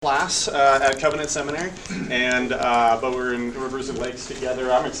Class at Covenant Seminary, and but we're in Rivers and Lakes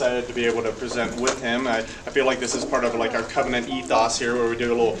together. I'm excited to be able to present with him. I feel like this is part of like our Covenant ethos here, where we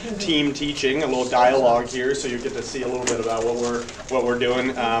do a little team teaching, a little dialogue here, so you get to see a little bit about what we're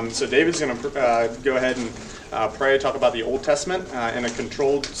doing. So David's going to go ahead and pray, talk about the Old Testament in a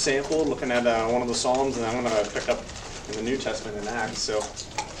controlled sample, looking at one of the Psalms, and I'm going to pick up in the New Testament in Acts. So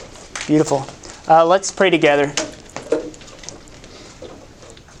beautiful. Let's pray together.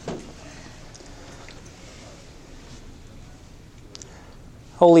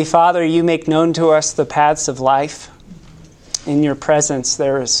 Holy Father, you make known to us the paths of life. In your presence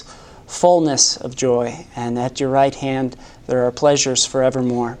there is fullness of joy, and at your right hand there are pleasures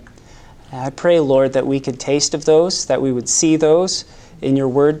forevermore. And I pray, Lord, that we could taste of those, that we would see those in your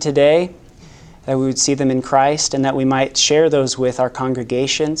word today, that we would see them in Christ, and that we might share those with our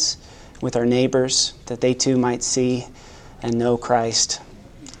congregations, with our neighbors, that they too might see and know Christ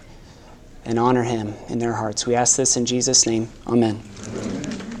and honor him in their hearts. We ask this in Jesus' name. Amen.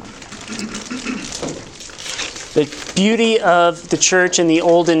 The beauty of the church in the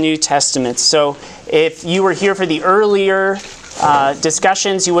Old and New Testaments. So if you were here for the earlier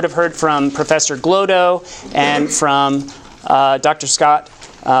discussions, you would have heard from Professor Glodo and from Dr. Scott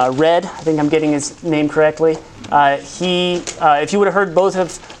Redd. I think I'm getting his name correctly. If you would have heard both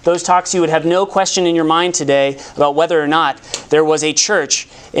of those talks, you would have no question in your mind today about whether or not there was a church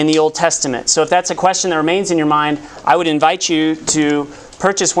in the Old Testament. So if that's a question that remains in your mind, I would invite you to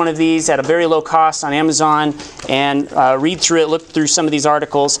purchase one of these at a very low cost on Amazon and read through it, look through some of these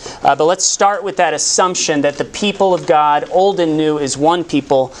articles. But let's start with that assumption that the people of God, old and new, is one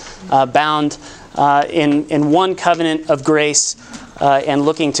people bound in one covenant of grace and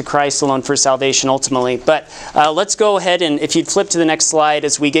looking to Christ alone for salvation ultimately. But let's go ahead and if you'd flip to the next slide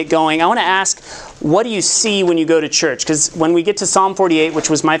as we get going, I want to ask, what do you see when you go to church? Because when we get to Psalm 48,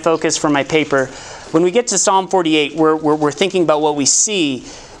 which was my focus for my paper, when we get to Psalm 48, we're thinking about what we see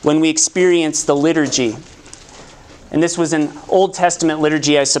when we experience the liturgy. And this was an Old Testament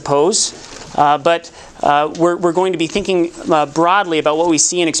liturgy, I suppose. But we're going to be thinking broadly about what we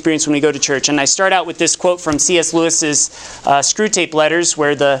see and experience when we go to church. And I start out with this quote from C.S. Lewis's Screwtape Letters,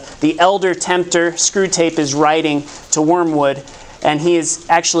 where the elder tempter Screwtape is writing to Wormwood. And he is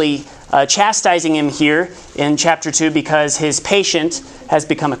actually chastising him here in chapter 2 because his patient has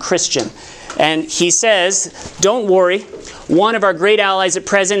become a Christian. And he says, "Don't worry. One of our great allies at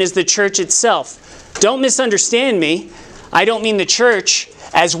present is the church itself. Don't misunderstand me. I don't mean the church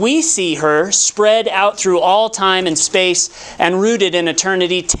as we see her, spread out through all time and space and rooted in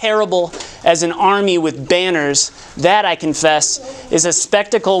eternity, terrible as an army with banners. That, I confess, is a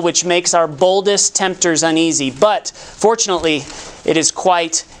spectacle which makes our boldest tempters uneasy. But, fortunately, it is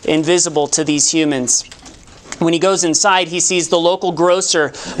quite invisible to these humans." When he goes inside, he sees the local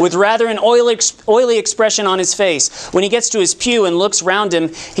grocer with rather an oily expression on his face. When he gets to his pew and looks round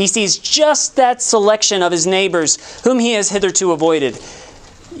him, he sees just that selection of his neighbors whom he has hitherto avoided.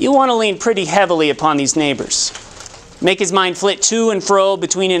 You want to lean pretty heavily upon these neighbors. Make his mind flit to and fro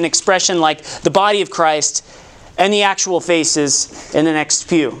between an expression like the body of Christ and the actual faces in the next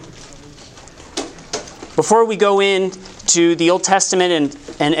pew. Before we go into the Old Testament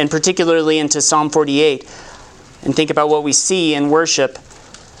and particularly into Psalm 48, and think about what we see in worship,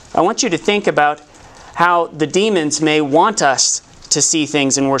 I want you to think about how the demons may want us to see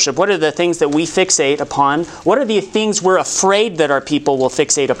things in worship. What are the things that we fixate upon? What are the things we're afraid that our people will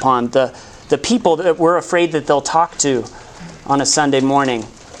fixate upon? The people that we're afraid that they'll talk to on a Sunday morning.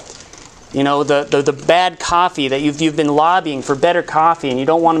 You know, the bad coffee that you've been lobbying for better coffee and you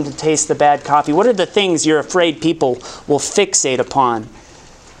don't want them to taste the bad coffee. What are the things you're afraid people will fixate upon?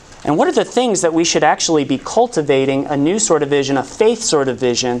 And what are the things that we should actually be cultivating a new sort of vision, a faith sort of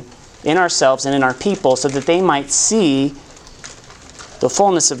vision in ourselves and in our people so that they might see the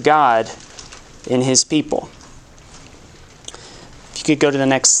fullness of God in his people? If you could go to the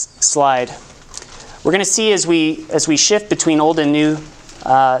next slide. We're going to see as we shift between Old and New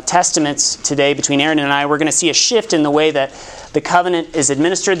Testaments today, between Aaron and I, we're going to see a shift in the way that the covenant is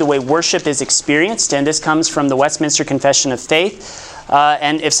administered, the way worship is experienced, and this comes from the Westminster Confession of Faith.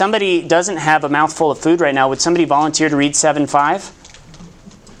 And if somebody doesn't have a mouthful of food right now, would somebody volunteer to read 7:5?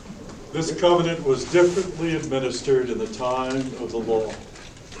 This covenant was differently administered in the time of the law.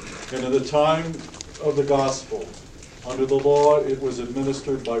 And in the time of the gospel, under the law, it was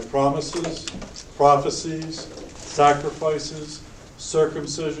administered by promises, prophecies, sacrifices,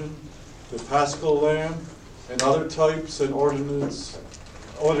 circumcision, the paschal lamb, and other types and ordinances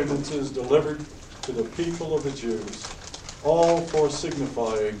delivered to the people of the Jews, all for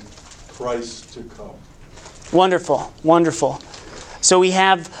signifying Christ to come. Wonderful, wonderful. So we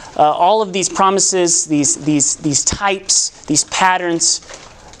have all of these promises, these types, these patterns,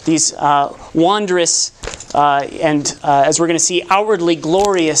 these wondrous and as we're going to see, outwardly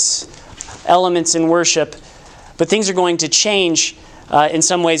glorious elements in worship. But things are going to change in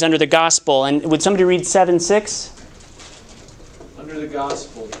some ways under the gospel. And would somebody read 7:6? Under the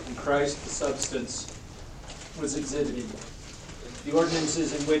gospel, in Christ the substance was exhibited. The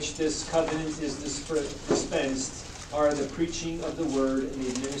ordinances in which this covenant is dispensed are the preaching of the word and the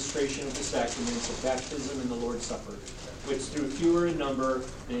administration of the sacraments of baptism and the Lord's Supper, which through fewer in number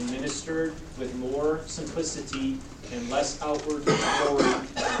and administered with more simplicity and less outward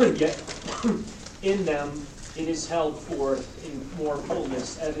glory, yet in them it is held forth in more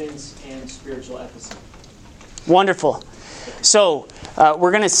fullness, evidence, and spiritual efficacy. Wonderful. So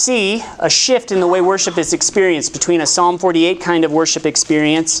we're going to see a shift in the way worship is experienced between a Psalm 48 kind of worship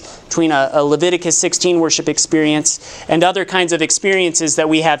experience, between a Leviticus 16 worship experience, and other kinds of experiences that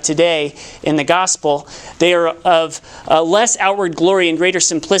we have today in the gospel. They are of less outward glory and greater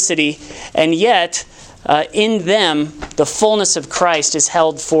simplicity, and yet in them the fullness of Christ is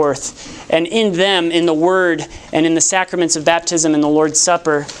held forth. And in them, in the Word and in the sacraments of baptism and the Lord's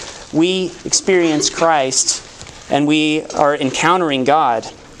Supper, we experience Christ. And we are encountering God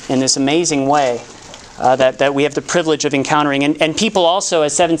in this amazing way that we have the privilege of encountering. And people also,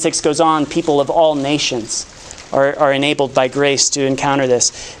 as 7:6 goes on, people of all nations are enabled by grace to encounter this.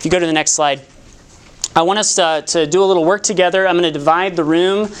 If you go to the next slide, I want us to do a little work together. I'm going to divide the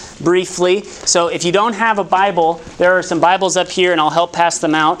room briefly. So if you don't have a Bible, there are some Bibles up here, and I'll help pass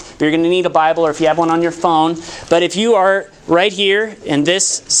them out. But you're going to need a Bible, or if you have one on your phone. But if you are right here in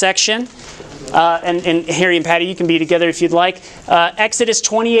this section, and Harry and Patty, you can be together if you'd like. Exodus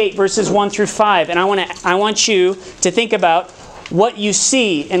 28, verses 1 through 5. And I want you to think about what you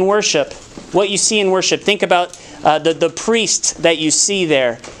see in worship. What you see in worship. Think about the priest that you see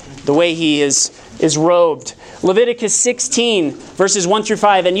there. The way he is robed. Leviticus 16, verses 1 through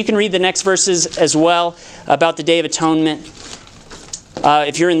 5. And you can read the next verses as well about the Day of Atonement.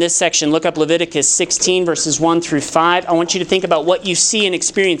 If you're in this section, look up Leviticus 16, verses 1 through 5. I want you to think about what you see and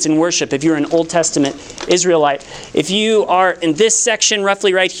experience in worship if you're an Old Testament Israelite. If you are in this section,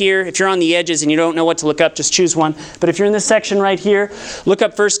 roughly right here, if you're on the edges and you don't know what to look up, just choose one. But if you're in this section right here, look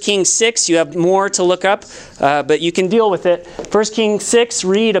up 1 Kings 6. You have more to look up, but you can deal with it. 1 Kings 6,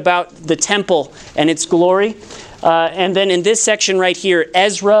 read about the temple and its glory. And then in this section right here,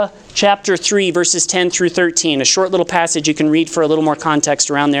 Ezra chapter 3, verses 10 through 13. A short little passage you can read for a little more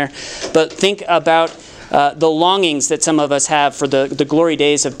context around there. But think about the longings that some of us have for the glory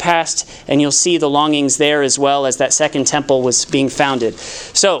days of past, and you'll see the longings there as well as that second temple was being founded.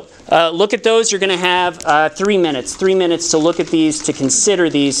 So look at those. You're going to have 3 minutes. 3 minutes to look at these, to consider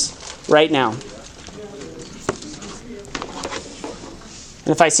these right now. And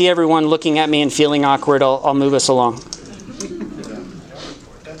if I see everyone looking at me and feeling awkward, I'll move us along.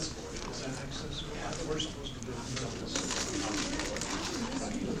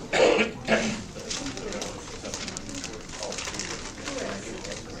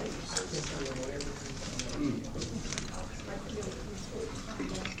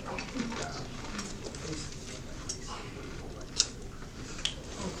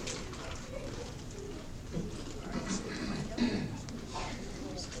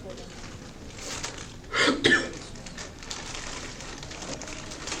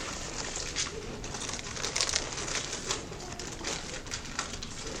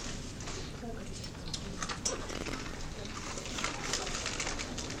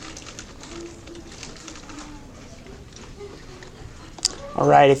 All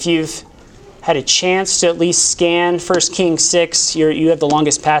right, if you've had a chance to at least scan 1 Kings 6, you have the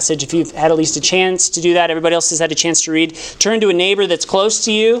longest passage. If you've had at least a chance to do that, everybody else has had a chance to read. Turn to a neighbor that's close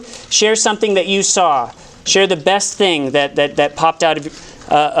to you. Share something that you saw. Share the best thing that popped out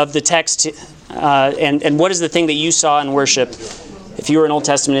of the text. And what is the thing that you saw in worship? If you were an Old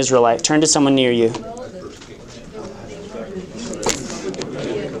Testament Israelite, turn to someone near you.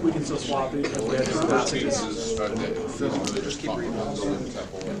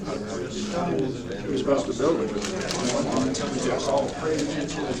 You're supposed to build it.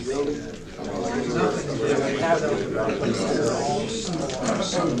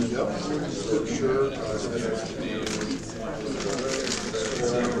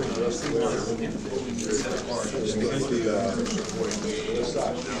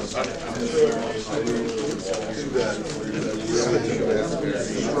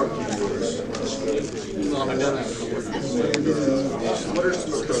 What are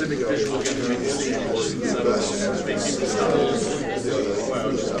some specific visuals you can see?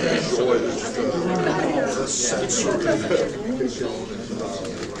 There's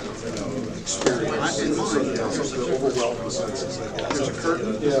a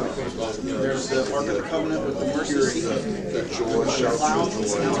curtain. There's the Ark of the Covenant with the mercy seat. The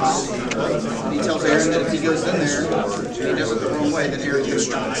clouds. And he tells Aaron that if he goes in there and he does it the wrong way, then Aaron gets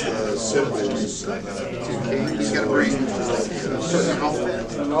struck. He's got to bring a certain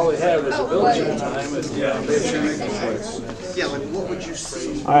outfit. And all they have is a village at the time. Yeah, like what would you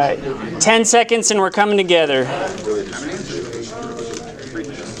see? All right, 10 seconds and we're coming together.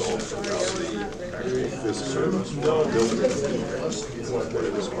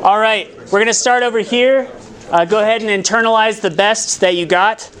 All right, we're going to start over here. Go ahead and internalize the best that you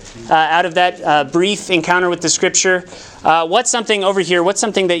got out of that brief encounter with the Scripture. What's something over here, what's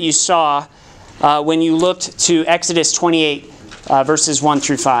something that you saw when you looked to Exodus 28, verses 1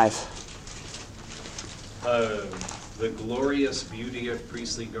 through 5? The glorious beauty of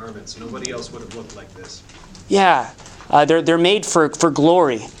priestly garments. Nobody else would have looked like this. Yeah, they're made for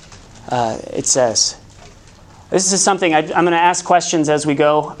glory, it says. This is something I'm going to ask questions as we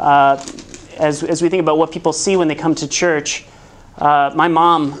go, as we think about what people see when they come to church. My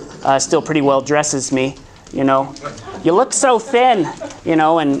mom still pretty well dresses me, you know. You look so thin, you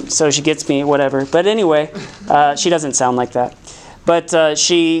know, and so she gets me, whatever. But anyway, she doesn't sound like that. But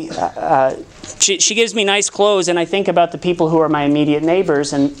she gives me nice clothes, and I think about the people who are my immediate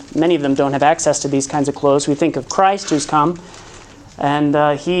neighbors, and many of them don't have access to these kinds of clothes. We think of Christ who's come, and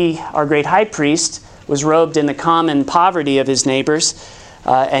he, our great high priest, was robed in the common poverty of his neighbors.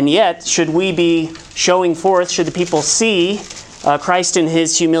 And yet, should we be showing forth, should the people see Christ in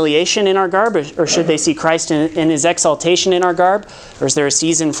his humiliation in our garb, or should they see Christ in his exaltation in our garb? Or is there a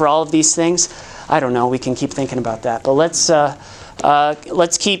season for all of these things? I don't know. We can keep thinking about that. But let's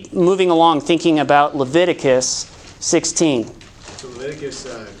keep moving along, thinking about Leviticus 16. So Leviticus,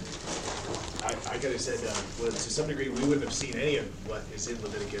 I gotta say, well, to some degree, we wouldn't have seen any of what is in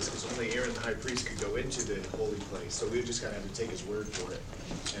Leviticus because only Aaron the high priest could go into the holy place. So we just kind of have to take his word for it.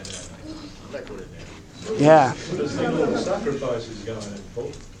 And I'm not going in there. Yeah. The sacrifices gone in.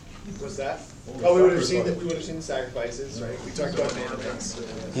 What's that? Oh, we would have seen that. We would have seen the sacrifices, right? We talked about animals.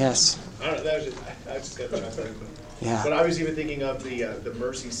 Yes. I don't know. That was just, I just got to Yeah. But I was even thinking of the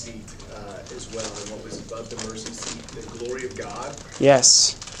mercy seat as well, and what was above the mercy seat, the glory of God.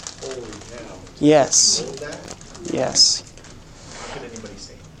 Yes. Holy cow! Yes. Hold that. Yes. How can anybody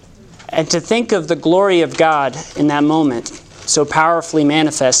say? And to think of the glory of God in that moment, so powerfully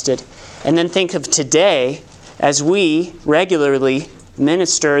manifested, and then think of today as we regularly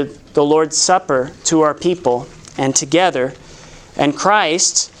minister the Lord's Supper to our people and together. And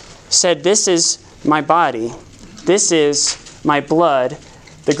Christ said, "This is my body. This is my blood."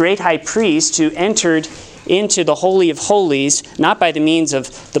 The great high priest who entered into the Holy of Holies, not by the means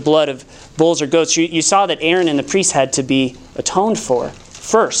of the blood of bulls or goats. You saw that Aaron and the priests had to be atoned for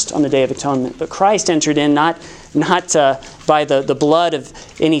first on the Day of Atonement. But Christ entered in not by the blood of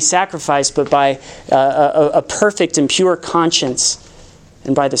any sacrifice, but by a perfect and pure conscience,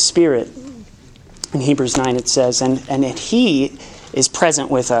 and by the Spirit. In Hebrews 9 it says, and He is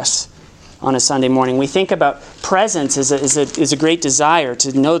present with us on a Sunday morning. We think about presence is a great desire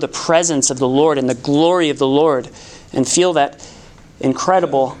to know the presence of the Lord and the glory of the Lord and feel that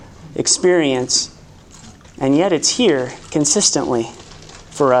incredible experience. And yet it's here consistently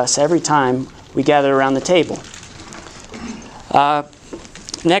for us every time we gather around the table.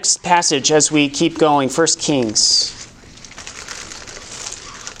 Next passage as we keep going, 1 Kings.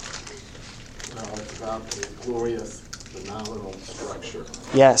 It's about the glorious, phenomenal structure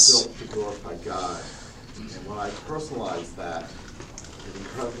Yes. built to glorify God. And when I personalize that, it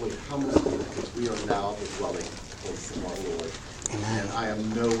incredibly humbles me because we are now the dwelling place of our Lord. Amen. And I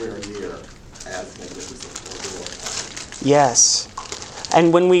am nowhere near as magnificent or glorified. Yes.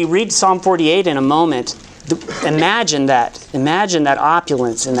 And when we read Psalm 48 in a moment, imagine that. Imagine that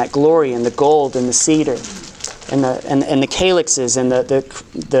opulence and that glory and the gold and the cedar and the calyxes and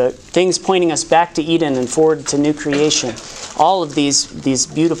the things pointing us back to Eden and forward to new creation. All of these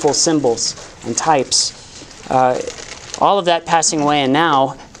beautiful symbols and types. All of that passing away, and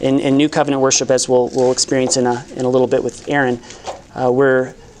now in New Covenant worship, as we'll experience in a little bit with Aaron,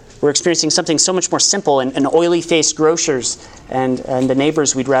 we're experiencing something so much more simple, and oily-faced grocers and the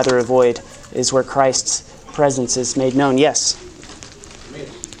neighbors we'd rather avoid is where Christ's presence is made known. Yes? I mean,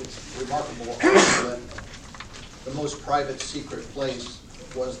 it's remarkable also that the most private, secret place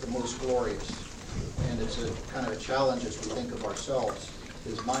was the most glorious. And it's a kind of a challenge as we think of ourselves.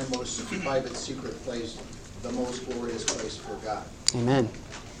 Is my most private, secret place the most glorious place for God? Amen.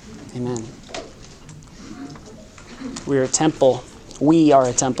 Amen. We are a temple. We are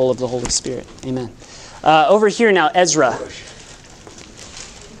a temple of the Holy Spirit. Amen. Over here now, Ezra.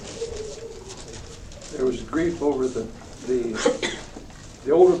 was grief over the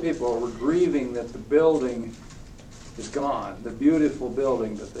older people were grieving that the building is gone, the beautiful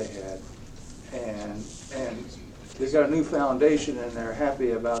building that they had, and they've got a new foundation and they're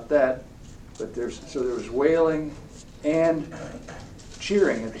happy about that. But there was wailing and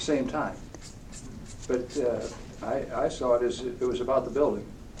cheering at the same time. But I saw it as it was about the building.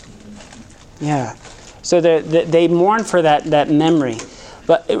 Yeah. So they mourn for that memory.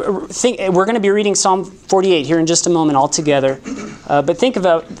 But we're going to be reading Psalm 48 here in just a moment all together. But think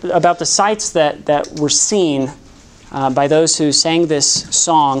about the sights that were seen by those who sang this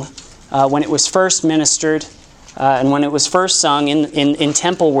song when it was first ministered and when it was first sung in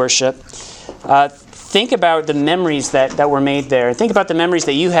temple worship. Think about the memories that were made there. Think about the memories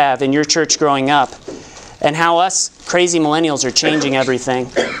that you have in your church growing up and how us crazy millennials are changing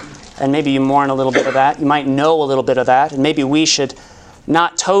everything. And maybe you mourn a little bit of that. You might know a little bit of that. And maybe we should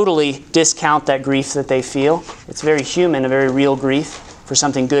not totally discount that grief that they feel. It's very human, a very real grief for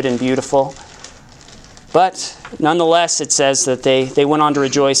something good and beautiful. But nonetheless, it says that they went on to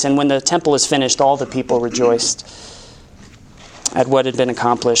rejoice, and when the temple is finished, all the people rejoiced at what had been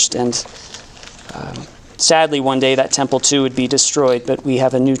accomplished. And sadly, one day that temple too would be destroyed, but we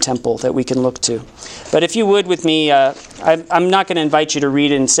have a new temple that we can look to. But if you would with me, I'm not going to invite you to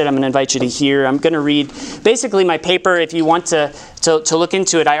read it. Instead, I'm going to invite you to hear. I'm going to read basically my paper. If you want to look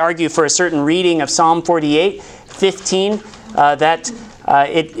into it, I argue for a certain reading of Psalm 48:15 that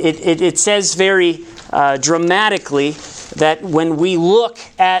it says very dramatically that when we look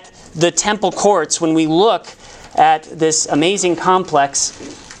at the temple courts, when we look at this amazing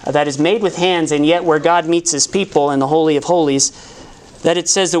complex that is made with hands and yet where God meets His people in the Holy of Holies, that it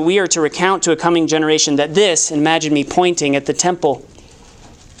says that we are to recount to a coming generation that this, imagine me pointing at the temple,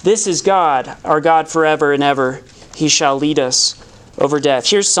 this is God, our God forever and ever. He shall lead us over death.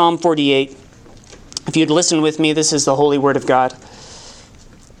 Here's Psalm 48. If you'd listen with me, this is the holy word of God.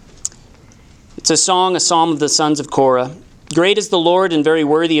 It's a psalm of the sons of Korah. Great is the Lord and very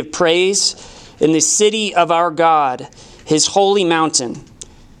worthy of praise in the city of our God, His holy mountain.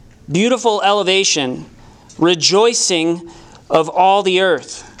 Beautiful elevation, rejoicing of all the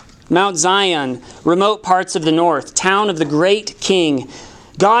earth. Mount Zion, remote parts of the north, town of the great King.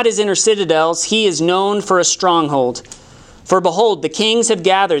 God is in her citadels. He is known for a stronghold. For behold, the kings have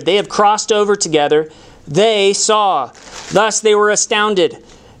gathered. They have crossed over together. They saw. Thus they were astounded.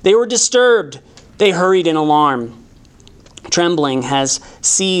 They were disturbed. They hurried in alarm. Trembling has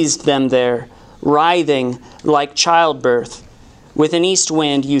seized them there, writhing like childbirth. With an east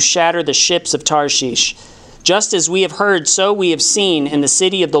wind you shatter the ships of Tarshish. Just as we have heard, so we have seen in the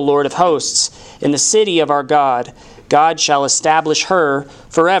city of the Lord of hosts, in the city of our God. God shall establish her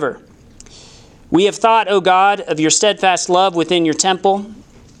forever. We have thought, O God, of your steadfast love within your temple.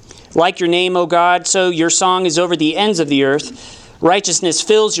 Like your name, O God, so your song is over the ends of the earth. Righteousness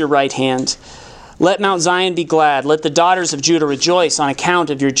fills your right hand. Let Mount Zion be glad. Let the daughters of Judah rejoice on account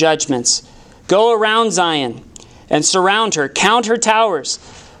of your judgments. Go around Zion and surround her. Count her towers.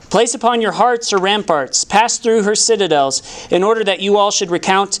 Place upon your hearts her ramparts. Pass through her citadels, in order that you all should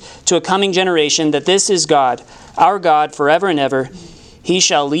recount to a coming generation that this is God, our God, forever and ever. He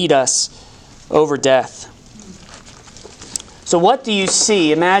shall lead us over death. So what do you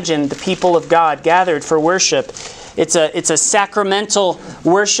see? Imagine the people of God gathered for worship. It's a sacramental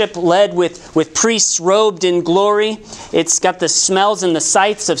worship led with priests robed in glory. It's got the smells and the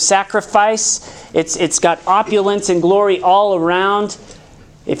sights of sacrifice. It's got opulence and glory all around.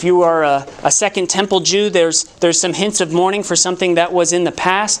 If you are a Second Temple Jew, there's some hints of mourning for something that was in the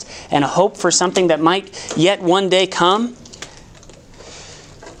past and a hope for something that might yet one day come.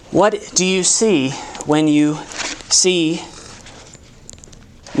 What do you see when you see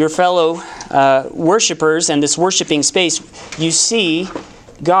your fellow worshipers and this worshiping space? You see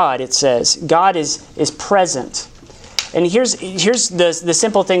God, it says. God is present. And here's the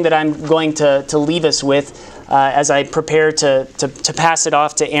simple thing that I'm going to leave us with as I prepare to pass it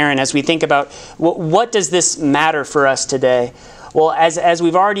off to Aaron as we think about what does this matter for us today? Well, as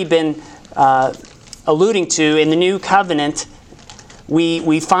we've already been alluding to, in the New Covenant,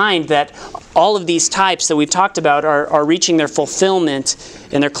 we find that all of these types that we've talked about are reaching their fulfillment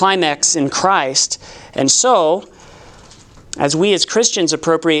and their climax in Christ. And so, as we as Christians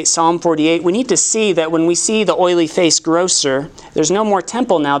appropriate Psalm 48, we need to see that when we see the oily-faced grocer, there's no more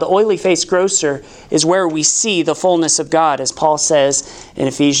temple now. The oily-faced grocer is where we see the fullness of God, as Paul says in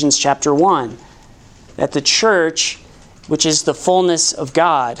Ephesians chapter 1. That the church, which is the fullness of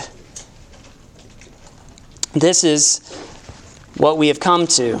God, this is what we have come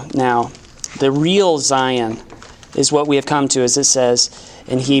to now. The real Zion is what we have come to, as it says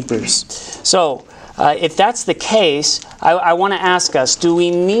in Hebrews. So, if that's the case, I want to ask us, do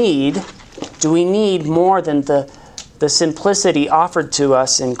we need more than the simplicity offered to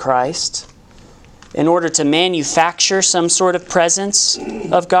us in Christ in order to manufacture some sort of presence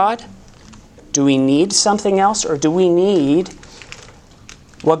of God? Do we need something else, or do we need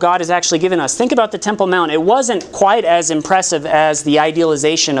what God has actually given us? Think about the Temple Mount. It wasn't quite as impressive as the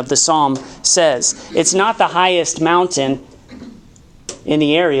idealization of the psalm says. It's not the highest mountain in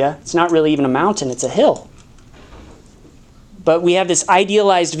the area. It's not really even a mountain, it's a hill. But we have this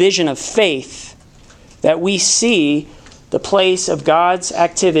idealized vision of faith that we see the place of God's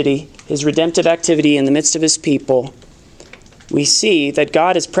activity, His redemptive activity in the midst of His people. We see that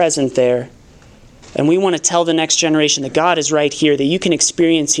God is present there. And we want to tell the next generation that God is right here, that you can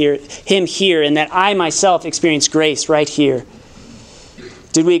experience Him here, and that I myself experience grace right here.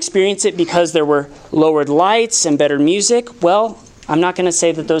 Did we experience it because there were lowered lights and better music? Well, I'm not going to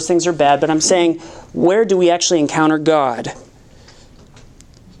say that those things are bad, but I'm saying, where do we actually encounter God?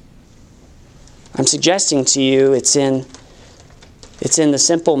 I'm suggesting to you it's in the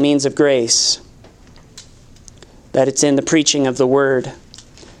simple means of grace, that it's in the preaching of the Word,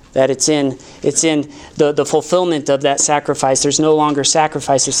 that it's in the fulfillment of that sacrifice. There's no longer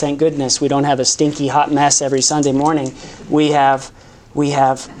sacrifices, thank goodness. We don't have a stinky hot mess every Sunday morning. We have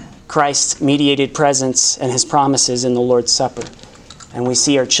Christ's mediated presence and His promises in the Lord's Supper. And we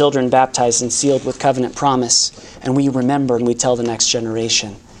see our children baptized and sealed with covenant promise. And we remember and we tell the next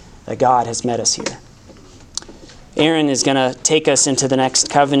generation that God has met us here. Aaron is going to take us into the next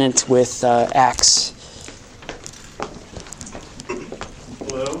covenant with Acts.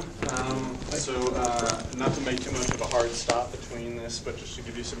 Hello. Not to make too much of a hard stop between this, but just to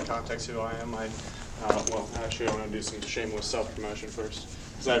give you some context who I am. Actually, I want to do some shameless self-promotion first,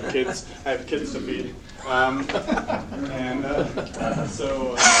 because I have kids to feed. Keep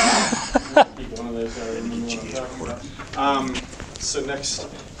one of those so I remember what I'm talking about. So next,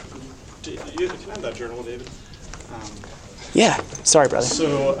 can I have that journal, David? Yeah, sorry, brother.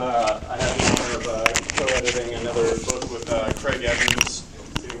 So I have the honor of co-editing another book with Craig Evans,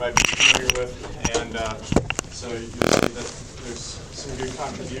 who you might be familiar with, and so you'll see that there's some good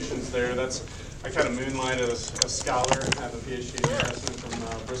contributions there. I kind of moonlight as a scholar. I have a PhD in New Testament from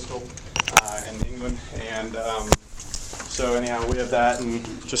Bristol in England, and so anyhow, we have that, and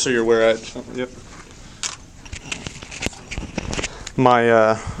just so you're aware, yep.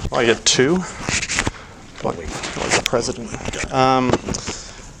 I get two. Like the president.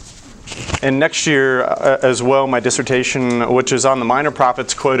 And next year as well, my dissertation, which is on the minor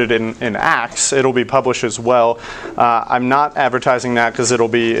prophets quoted in Acts, it'll be published as well. I'm not advertising that because it'll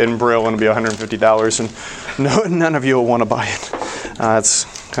be in Braille and it'll be $150, and none of you will want to buy it. It's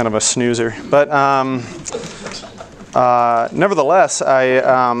kind of a snoozer. But nevertheless,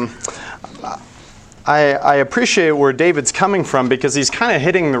 I appreciate where David's coming from, because he's kind of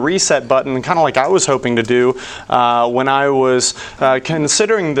hitting the reset button, kind of like I was hoping to do when I was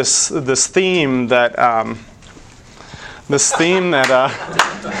considering this theme that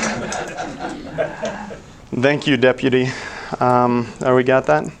thank you, Deputy. We got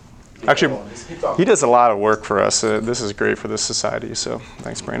that? Actually, he does a lot of work for us. This is great for this society, so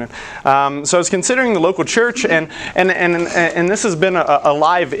thanks, Brandon. So I was considering the local church, and this has been a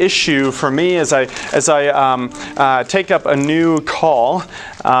live issue for me as I take up a new call.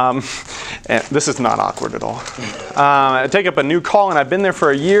 And this is not awkward at all. I take up a new call, and I've been there for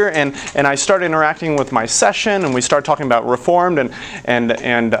a year, and I start interacting with my session, and we start talking about Reformed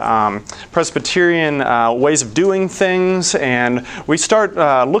and Presbyterian ways of doing things, and we start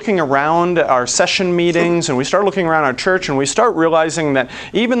looking around our session meetings, and we start looking around our church, and we start realizing that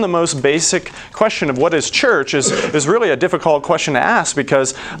even the most basic question of what is church is really a difficult question to ask,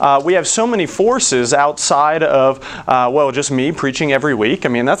 because we have so many forces outside of just me preaching every week. I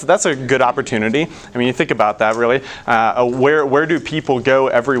mean, that's a good opportunity. I mean, you think about that, really. Where do people go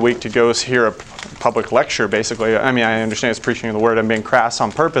every week to go hear a public lecture, basically? I mean, I understand it's preaching of the word. I'm being crass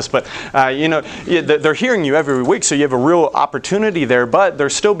on purpose, but they're hearing you every week, so you have a real opportunity there, but they're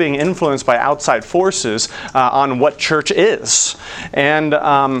still being influenced by outside forces on what church is. And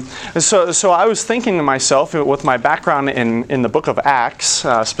so I was thinking to myself, with my background in the book of Acts,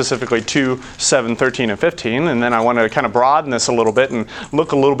 specifically 2, 7, 13, and 15, and then I want to kind of broaden this a little bit and look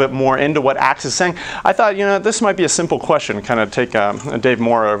look a little bit more into what Acts is saying, I thought, this might be a simple question. Kind of take Dave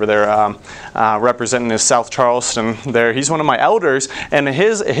Moore over there, representing his South Charleston there. He's one of my elders, and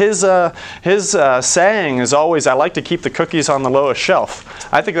his saying is always, I like to keep the cookies on the lowest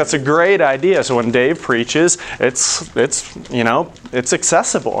shelf. I think that's a great idea. So when Dave preaches, it's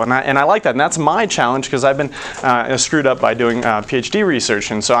accessible, and I like that. And that's my challenge, because I've been screwed up by doing PhD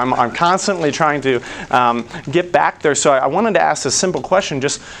research, and so I'm constantly trying to get back there. So I wanted to ask a simple question,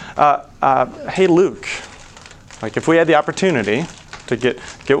 just, hey Luke, like if we had the opportunity to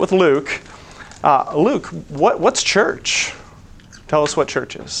get with Luke, Luke, what's church? Tell us what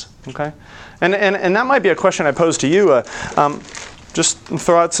church is, okay? And that might be a question I pose to you. Just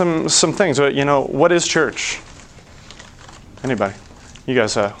throw out some things. What is church? Anybody? You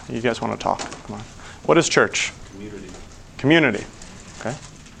guys want to talk? Come on. What is church? Community. Okay.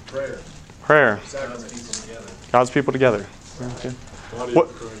 Prayer. God's people together. Okay.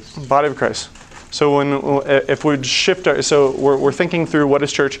 Body of Christ. So if we shift so we're thinking through what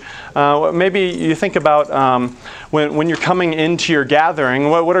is church. Maybe you think about when you're coming into your gathering.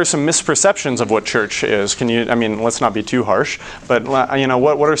 What are some misperceptions of what church is? Let's not be too harsh, but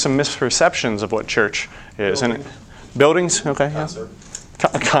what are some misperceptions of what church is? Buildings. Okay. Yeah.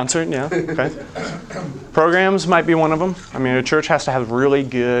 Concert, yeah, okay. Programs might be one of them. A church has to have really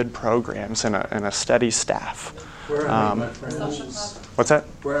good programs and a steady staff. Where I meet my friends. What's that?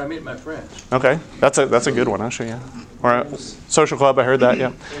 Where I meet my friends. Okay, that's a good one, actually, yeah. Or a social club, I heard that,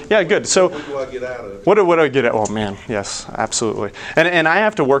 yeah. Yeah, good. So, what do I get out of it? What do I get out? Oh man, yes, absolutely. And I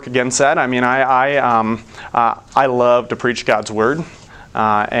have to work against that. I love to preach God's word,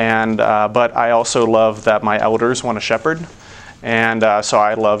 but I also love that my elders want to shepherd. And so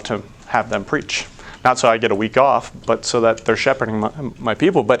I love to have them preach. Not so I get a week off, but so that they're shepherding my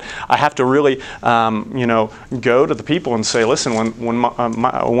people. But I have to really, go to the people and say, listen,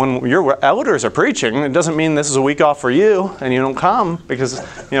 when your elders are preaching, it doesn't mean this is a week off for you and you don't come because,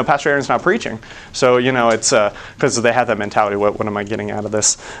 Pastor Aaron's not preaching. So, it's because they have that mentality, what am I getting out of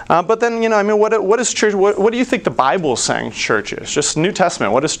this? But then, what is church? What do you think the Bible is saying church is? Just New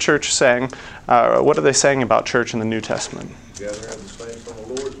Testament. What is church saying? What are they saying about church in the New Testament? Gathering the saints on the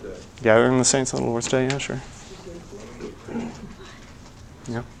Lord's Day. Gathering the saints on the Lord's Day, yeah, sure.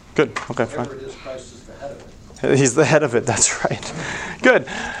 Yeah, good. Okay, fine. Whatever it is, Christ is the head of it. He's the head of it. That's right. Good.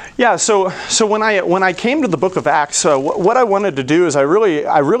 Yeah. So when I came to the Book of Acts, what I wanted to do is I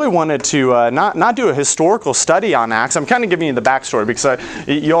really wanted to not do a historical study on Acts. I'm kind of giving you the backstory because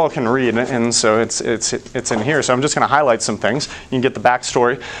you all can read, and so it's in here. So I'm just going to highlight some things. You can get the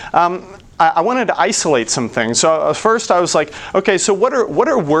backstory. I wanted to isolate some things. So first I was like, okay, so what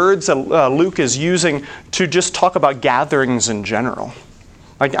are words that Luke is using to just talk about gatherings in general?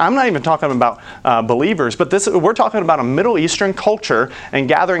 Like, I'm not even talking about believers, but we're talking about a Middle Eastern culture, and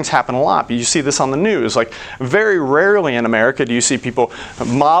gatherings happen a lot. You see this on the news. Like, very rarely in America do you see people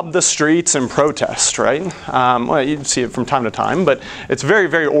mob the streets and protest, right? Well, you see it from time to time, but it's very,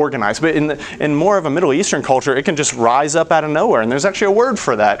 very organized. But in more of a Middle Eastern culture, it can just rise up out of nowhere, and there's actually a word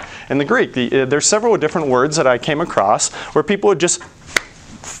for that in the Greek. There's several different words that I came across where people would just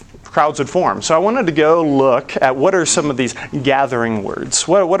crowds would form. So I wanted to go look at what are some of these gathering words.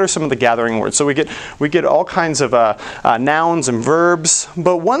 What are some of the gathering words? So we get all kinds of nouns and verbs,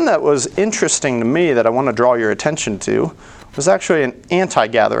 but one that was interesting to me that I want to draw your attention to was actually an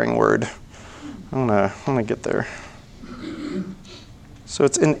anti-gathering word. I want to get there. So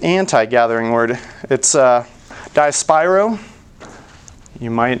it's an anti-gathering word. It's diaspiro.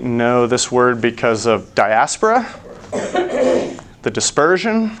 You might know this word because of diaspora, the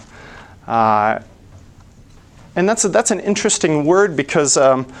dispersion. And that's an interesting word because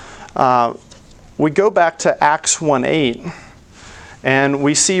we go back to Acts 1:8 and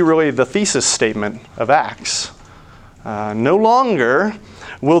we see really the thesis statement of Acts. No longer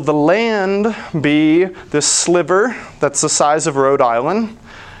will the land be this sliver that's the size of Rhode Island,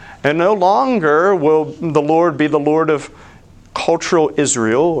 and no longer will the Lord be the Lord of cultural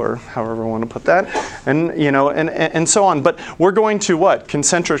Israel, or however we want to put that, and so on. But we're going to what?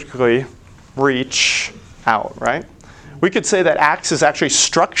 Concentrically reach out, right? We could say that Acts is actually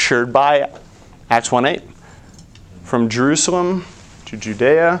structured by Acts 1:8. From Jerusalem to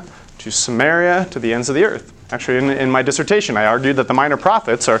Judea to Samaria to the ends of the earth. Actually, in my dissertation, I argued that the minor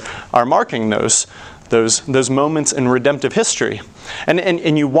prophets are marking those moments in redemptive history.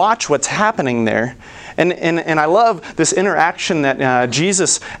 And you watch what's happening there. And I love this interaction that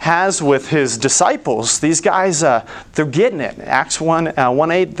Jesus has with his disciples. These guys, they're getting it. Acts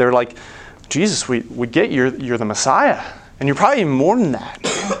 1:8, they're like, Jesus, we get you're the Messiah. And you're probably even more than that.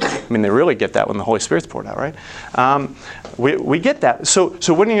 I mean, they really get that when the Holy Spirit's poured out, right? We get that. So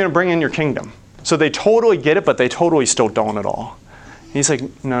when are you going to bring in your kingdom? So they totally get it, but they totally still don't at all. He's like,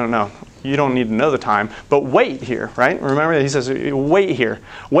 no, you don't need to know the time, but wait here, right? Remember, he says, wait here.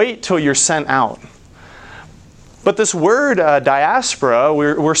 Wait till you're sent out. But this word diaspora,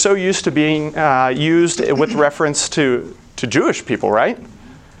 we're so used to being used with reference to Jewish people, right?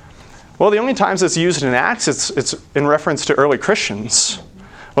 Well, the only times it's used in Acts, it's in reference to early Christians.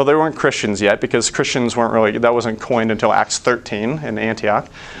 Well, they weren't Christians yet because Christians weren't really, that wasn't coined until Acts 13 in Antioch.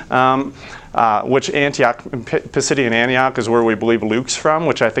 Which Antioch, Pisidian Antioch is where we believe Luke's from,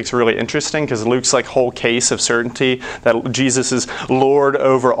 which I think is really interesting because Luke's like whole case of certainty that Jesus is Lord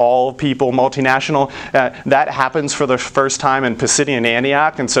over all people, multinational. That happens for the first time in Pisidian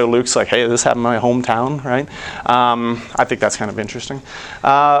Antioch, and so Luke's like, hey, this happened in my hometown, right? I think that's kind of interesting.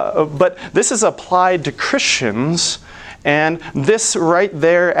 But this is applied to Christians. And this right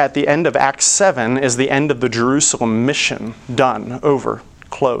there at the end of Acts 7 is the end of the Jerusalem mission. Done, over,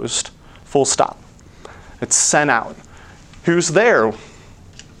 closed, full stop. It's sent out. Who's there?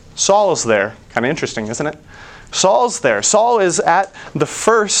 Saul is there. Kind of interesting, isn't it? Saul's there. Saul is at the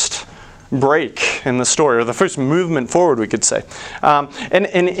first break in the story, or the first movement forward, we could say.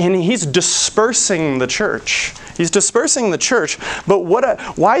 And he's dispersing the church. He's dispersing the church. But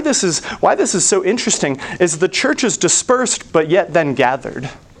why this is so interesting is the church is dispersed, but yet then gathered.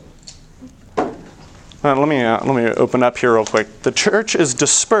 Let me open up here real quick. The church is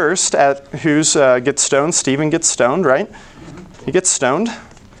dispersed at who's gets stoned? Stephen gets stoned, right? He gets stoned.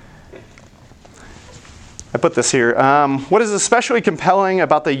 I put this here. What is especially compelling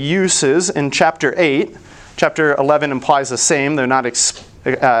about the uses in chapter 8, chapter 11 implies the same, though not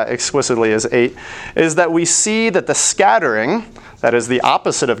explicitly as 8, is that we see that the scattering, that is the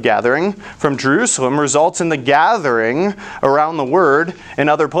opposite of gathering, from Jerusalem results in the gathering around the word in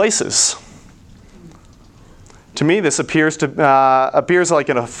other places. To me, this appears like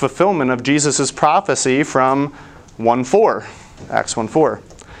a fulfillment of Jesus' prophecy from 1:4, Acts 1:4.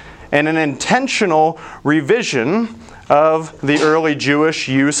 And an intentional revision of the early Jewish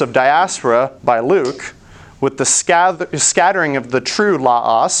use of diaspora by Luke with the scattering of the true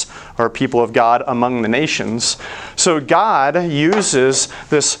laos, or people of God, among the nations. So God uses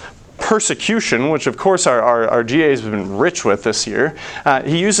this persecution, which of course our GA has been rich with this year.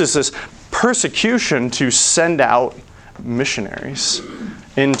 He uses this persecution to send out missionaries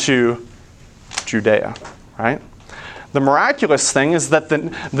into Judea, right? The miraculous thing is that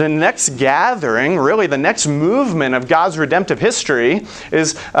the next gathering, really the next movement of God's redemptive history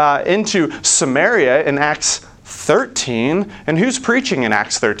is into Samaria in Acts 13. And who's preaching in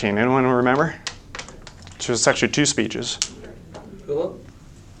Acts 13? Anyone remember? It's actually 2 speeches. Philip?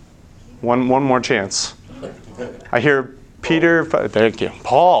 One more chance. I hear Peter, thank you,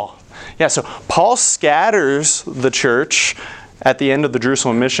 Paul. Yeah, so Paul scatters the church at the end of the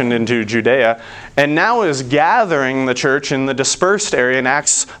Jerusalem mission into Judea, and now is gathering the church in the dispersed area in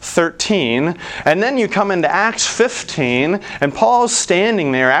Acts 13. And then you come into Acts 15, and Paul's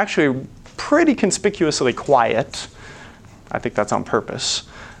standing there actually pretty conspicuously quiet. I think that's on purpose.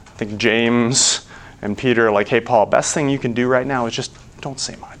 I think James and Peter are like, hey, Paul, best thing you can do right now is just don't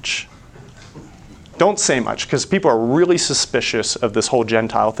say much. Don't say much, because people are really suspicious of this whole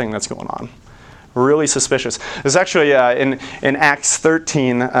Gentile thing that's going on. Really suspicious. There's actually in Acts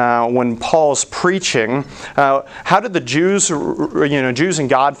 13 when Paul's preaching. How did the Jews, Jews and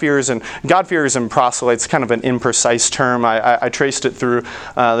God-fearers and proselytes, kind of an imprecise term. I traced it through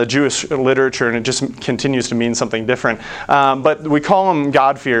the Jewish literature, and it just continues to mean something different. But we call them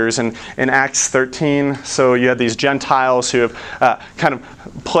God-fearers in Acts 13. So you had these Gentiles who have kind of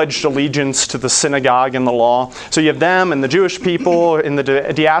pledged allegiance to the synagogue and the law. So you have them and the Jewish people in the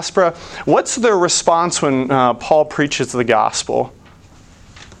diaspora. What's their response when Paul preaches the gospel?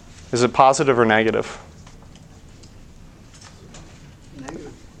 Is it positive or negative?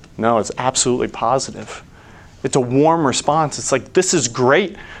 Negative. No, it's absolutely positive. It's a warm response. It's like, this is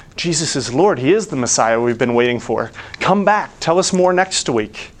great. Jesus is Lord. He is the Messiah we've been waiting for. Come back. Tell us more next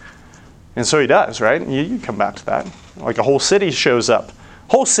week. And so he does, right? You come back to that. Like a whole city shows up.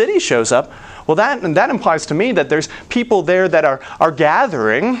 Whole city shows up. Well, that implies to me that there's people there that are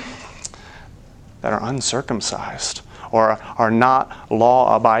gathering that are uncircumcised or are not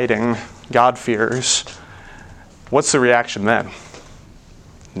law-abiding God-fearers. What's the reaction then?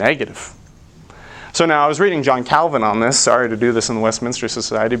 Negative. So now I was reading John Calvin on this. Sorry to do this in the Westminster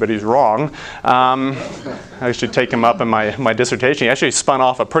Society, but he's wrong. I should take him up in my dissertation. He actually spun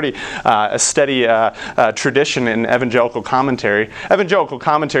off a pretty steady tradition in evangelical commentary. Evangelical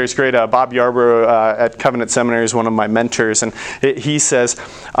commentary is great. Bob Yarbrough at Covenant Seminary is one of my mentors, and he says,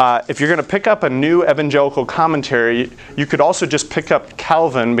 if you're going to pick up a new evangelical commentary, you could also just pick up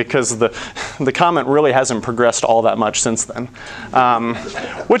Calvin, because the comment really hasn't progressed all that much since then,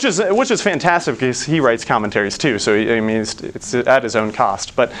 which is fantastic, because he writes commentaries too. So it's at his own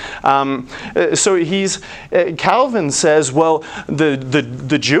cost. But so Calvin says, well,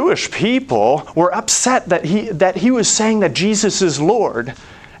 the Jewish people were upset that he was saying that Jesus is Lord,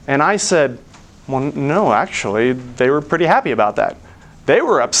 and I said, well, no, actually, they were pretty happy about that. They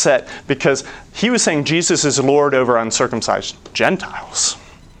were upset because he was saying Jesus is Lord over uncircumcised Gentiles.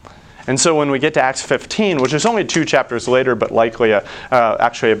 And so when we get to Acts 15, which is only 2 chapters later, but likely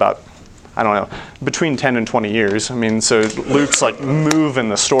actually about, I don't know, between 10 and 20 years. So Luke's like moving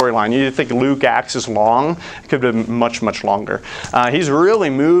the storyline. You think Luke, Acts is long? It could have been much, much longer. He's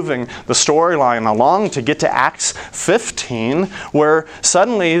really moving the storyline along to get to Acts 15, where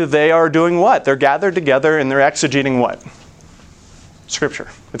suddenly they are doing what? They're gathered together and they're exegeting what? Scripture.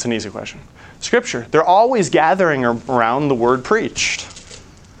 It's an easy question. Scripture. They're always gathering around the word preached.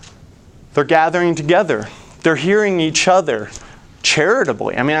 They're gathering together. They're hearing each other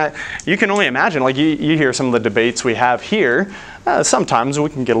charitably. You can only imagine, like you hear some of the debates we have here, sometimes we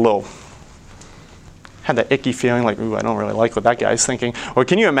can get a little, have that icky feeling like, ooh, I don't really like what that guy's thinking. Or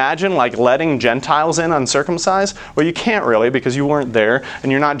can you imagine like letting Gentiles in uncircumcised? Well, you can't really, because you weren't there and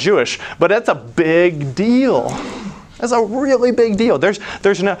you're not Jewish. But that's a big deal. That's a really big deal. There's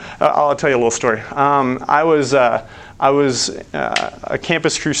no, I'll tell you a little story. I was a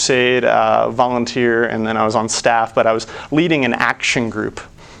Campus Crusade volunteer, and then I was on staff, but I was leading an action group.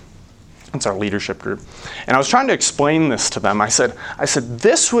 It's our leadership group. And I was trying to explain this to them. I said,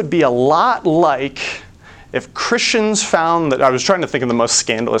 this would be a lot like if Christians found that, I was trying to think of the most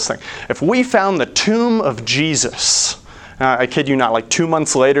scandalous thing. If we found the tomb of Jesus, I kid you not, like 2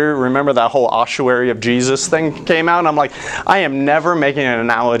 months later, remember that whole ossuary of Jesus thing came out? And I'm like, I am never making an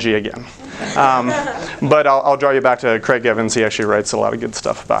analogy again. But I'll draw you back to Craig Evans. He actually writes a lot of good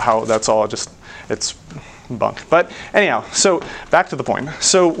stuff about how that's all just, it's bunk. But anyhow, so back to the point.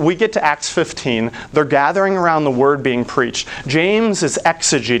 So we get to Acts 15. They're gathering around the word being preached. James is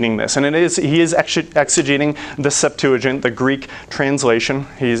exegeting this, and he is exegeting the Septuagint, the Greek translation.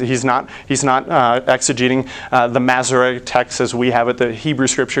 He's not exegeting the Masoretic text as we have it, the Hebrew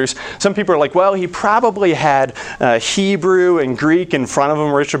scriptures. Some people are like, well, he probably had Hebrew and Greek in front of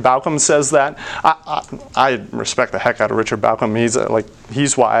him. Richard Bauckham says that. I respect the heck out of Richard Bauckham.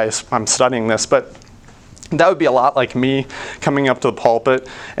 He's why I'm studying this, but that would be a lot like me coming up to the pulpit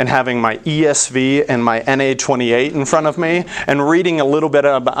and having my ESV and my NA28 in front of me and reading a little bit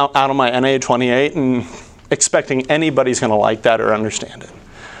out of my NA28 and expecting anybody's going to like that or understand it.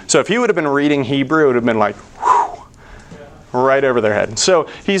 So if he would have been reading Hebrew, it would have been like, whew, right over their head. So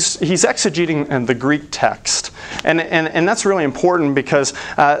he's exegeting the Greek text. And that's really important because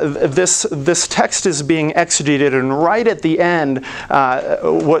this text is being exegeted, and right at the end,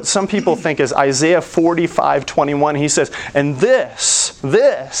 what some people think is Isaiah 45:21, he says, and this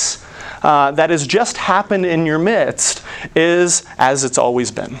that has just happened in your midst is as it's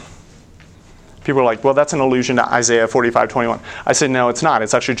always been. People are like, well, that's an allusion to Isaiah 45:21. I said, no, it's not.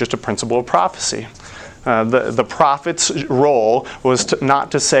 It's actually just a principle of prophecy. The prophet's role was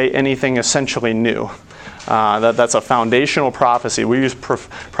not to say anything essentially new. That's a foundational prophecy. We use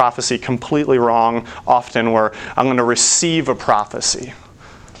prophecy completely wrong often, where I'm going to receive a prophecy.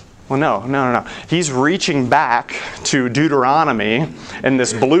 Well, no. He's reaching back to Deuteronomy and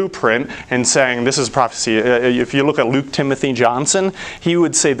this blueprint and saying this is prophecy. If you look at Luke Timothy Johnson, he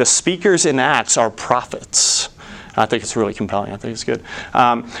would say the speakers in Acts are prophets. I think it's really compelling. I think it's good.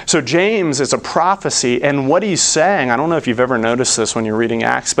 So James is a prophecy, and what he's saying, I don't know if you've ever noticed this when you're reading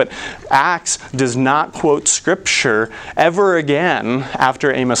Acts, but Acts does not quote Scripture ever again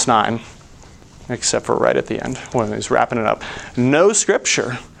after Amos 9, except for right at the end when he's wrapping it up. No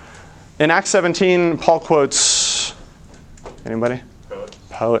Scripture. In Acts 17, Paul quotes, anybody?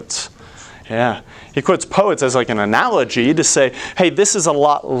 Poets. Yeah. He quotes poets as like an analogy to say, hey, this is a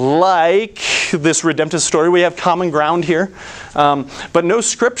lot like this redemptive story. We have common ground here. But no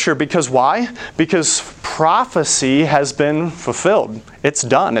Scripture, because why? Because prophecy has been fulfilled. It's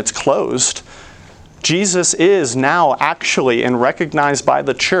done. It's closed. Jesus is now actually, and recognized by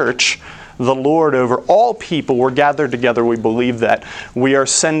the church, the Lord over all people. We're gathered together. We believe that. We are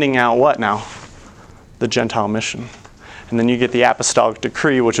sending out what now? The Gentile mission. And then you get the apostolic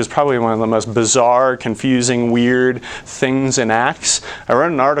decree, which is probably one of the most bizarre, confusing, weird things in Acts. I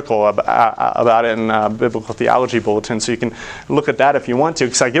wrote an article about it in Biblical Theology Bulletin, so you can look at that if you want to,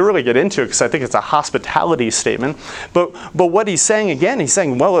 because I really get into it, because I think it's a hospitality statement. But what he's saying again, he's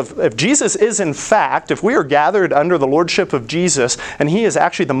saying, well, if Jesus is in fact, if we are gathered under the lordship of Jesus, and he is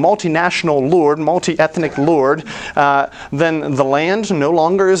actually the multinational Lord, multi-ethnic Lord, then the land no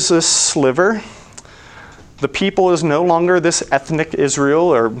longer is this sliver. The people is no longer this ethnic Israel,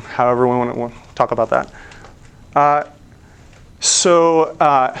 or however we want to talk about that. So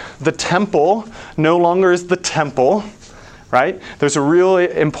the temple no longer is the temple, right? There's a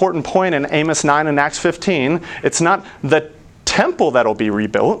really important point in Amos 9 and Acts 15. It's not the temple that'll be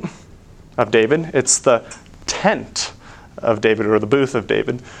rebuilt of David. It's the tent of David, or the booth of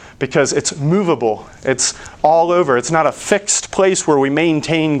David, because it's movable. It's all over. It's not a fixed place where we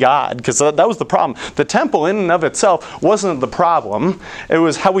maintain God, because that was the problem. The temple in and of itself wasn't the problem. It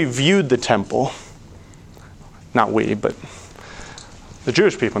was how we viewed the temple. Not we, but the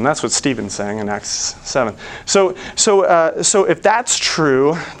Jewish people, and that's what Stephen's saying in Acts 7. So if that's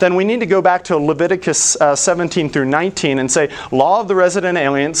true, then we need to go back to Leviticus 17 through 19 and say, law of the resident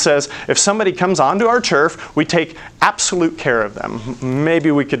alien says, if somebody comes onto our turf, we take absolute care of them. Maybe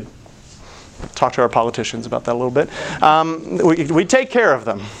we could talk to our politicians about that a little bit. We take care of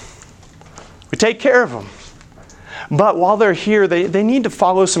them. We take care of them. But while they're here, they need to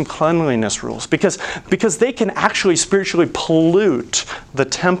follow some cleanliness rules, because they can actually spiritually pollute the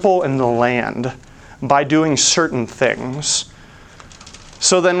temple and the land by doing certain things.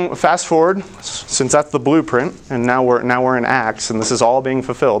 So then fast forward, since that's the blueprint, and now we're in Acts, and this is all being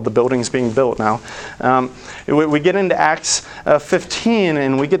fulfilled. The building's being built now. We get into Acts 15,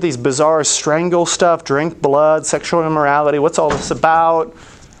 and we get these bizarre strangle stuff, drink blood, sexual immorality. What's all this about?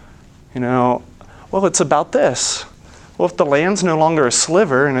 Well, it's about this. Well, if the land's no longer a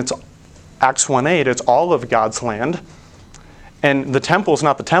sliver, and it's Acts 1:8, it's all of God's land, and the temple's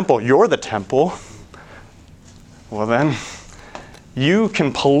not the temple, you're the temple, well then, you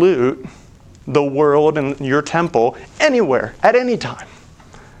can pollute the world and your temple anywhere, at any time.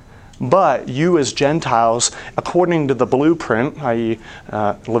 But you as Gentiles, according to the blueprint, i.e.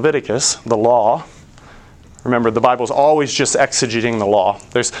 Leviticus, the law, remember, the Bible's always just exegeting the law.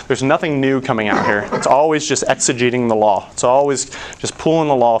 There's nothing new coming out here. It's always just exegeting the law. It's always just pulling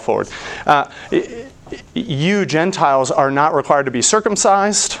the law forward. You Gentiles are not required to be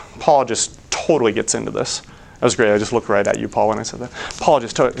circumcised. Paul just totally gets into this. That was great. I just looked right at you, Paul, when I said that.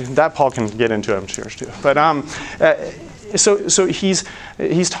 Paul can get into it, I'm sure, too. But so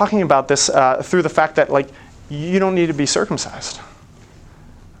he's talking about this through the fact that, like, you don't need to be circumcised.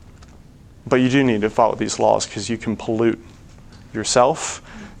 But you do need to follow these laws, because you can pollute yourself,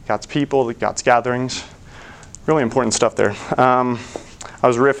 God's people, God's gatherings. Really important stuff there. I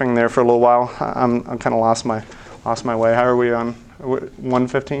was riffing there for a little while. I'm kind of lost my way. How are we on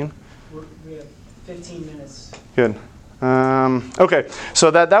 1:15? We have 15 minutes. Good. Okay.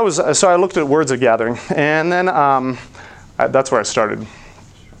 So that was. So I looked at words of gathering, and then that's where I started.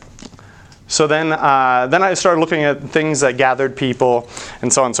 So then I started looking at things that gathered people,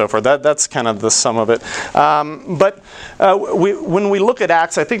 and so on and so forth. That's kind of the sum of it. But when we look at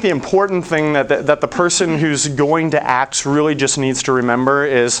Acts, I think the important thing that the person who's going to Acts really just needs to remember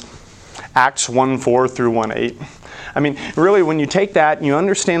is Acts 1:4 through 1:8. I mean, really, when you take that and you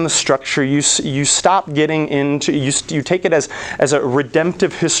understand the structure, you stop getting into, you take it as a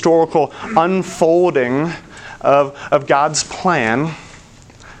redemptive historical unfolding of God's plan.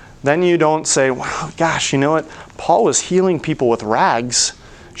 Then you don't say, wow, gosh, you know what? Paul was healing people with rags.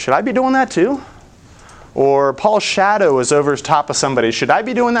 Should I be doing that too? Or Paul's shadow is over top of somebody. Should I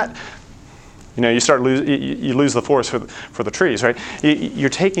be doing that? You lose the forest for the trees, right? You're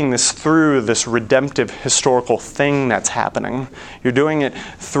taking this through this redemptive historical thing that's happening. You're doing it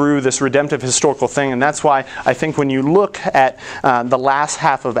through this redemptive historical thing, and that's why I think when you look at the last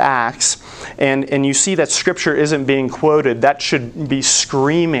half of Acts and you see that Scripture isn't being quoted, that should be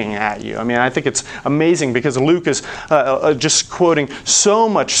screaming at you. I mean, I think it's amazing because Luke is just quoting so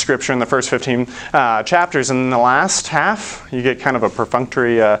much Scripture in the first 15 chapters, and in the last half, you get kind of a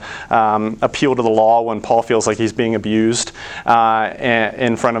perfunctory appeal to the law when Paul feels like he's being abused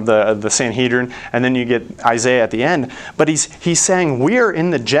in front of the Sanhedrin, and then you get Isaiah at the end. But he's saying we're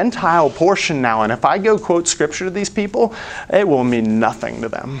in the Gentile portion now, and if I go quote Scripture to these people, it will mean nothing to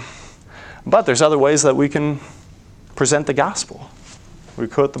them. But there's other ways that we can present the gospel. We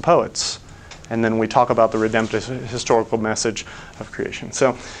quote the poets, and then we talk about the redemptive historical message of creation.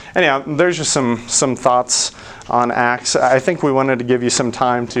 So anyhow, there's just some thoughts on Acts. I think we wanted to give you some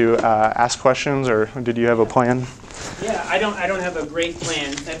time to ask questions, or did you have a plan? Yeah, I don't have a great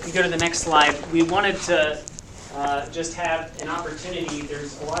plan. If you go to the next slide, we wanted to just have an opportunity.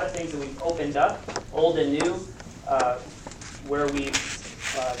 There's a lot of things that we've opened up, old and new, where we've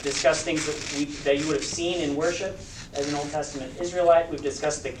discussed things that you would have seen in worship as an Old Testament Israelite. We've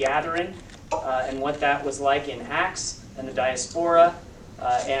discussed the gathering and what that was like in Acts and the diaspora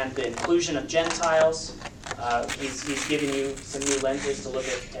and the inclusion of Gentiles. He's given you some new lenses to look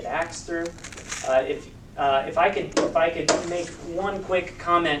at Acts through. If I could make one quick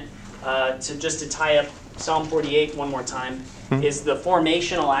comment to tie up Psalm 48 one more time, is the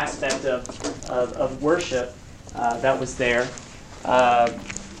formational aspect of worship that was there.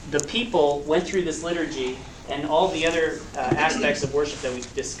 The people went through this liturgy and all the other aspects of worship that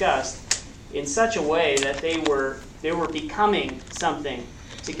we've discussed in such a way that they were becoming something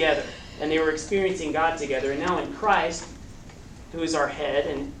together, and they were experiencing God together. And now in Christ, who is our head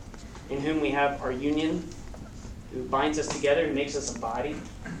and in whom we have our union, who binds us together and makes us a body.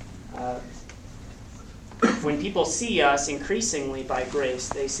 When people see us increasingly by grace,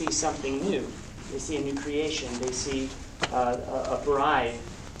 they see something new. They see a new creation. They see a bride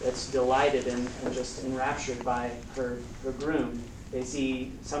that's delighted and just enraptured by her groom. They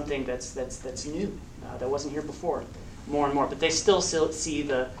see something that's new, that wasn't here before, more and more. But they still see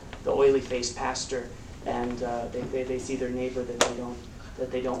the oily-faced pastor, and they see their neighbor that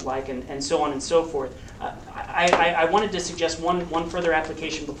they don't like, and so on and so forth. I wanted to suggest one further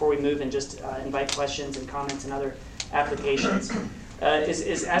application before we move and just invite questions and comments and other applications.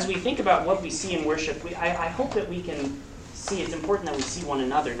 Is as we think about what we see in worship, I hope that we can see, it's important that we see one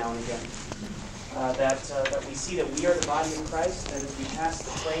another now and again. That we see that we are the body of Christ, and as we pass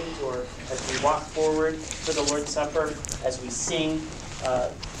the plate, or as we walk forward to the Lord's Supper, as we sing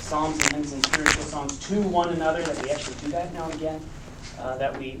psalms and hymns and spiritual songs to one another, that we actually do that now and again,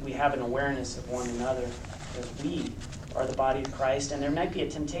 that we have an awareness of one another, that we are the body of Christ. And there might be a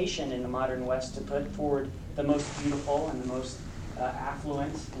temptation in the modern West to put forward the most beautiful and the most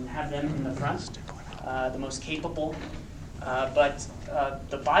affluent and have them in the front, the most capable. But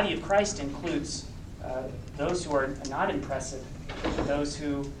the body of Christ includes those who are not impressive, those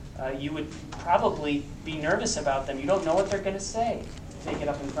who you would probably be nervous about them. You don't know what they're going to say if they get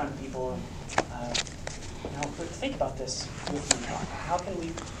up in front of people. Think about this with me. How can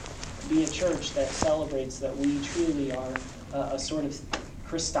we be a church that celebrates that we truly are a sort of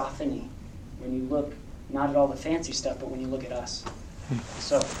Christophany when you look not at all the fancy stuff, but when you look at us?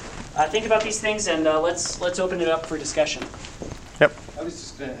 So think about these things, and let's open it up for discussion. Yep. I was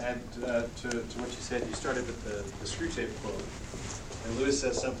just going to add to what you said. You started with the Screwtape quote, and Lewis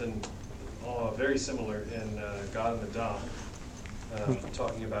says something very similar in God in the Dawn,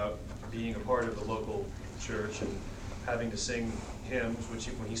 talking about being a part of the local church and having to sing hymns, which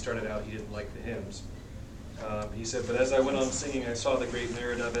when he started out, he didn't like the hymns. He said, but as I went on singing, I saw the great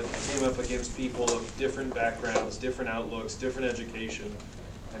merit of it. I came up against people of different backgrounds, different outlooks, different education,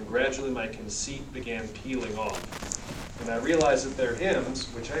 and gradually my conceit began peeling off. And I realized that their hymns,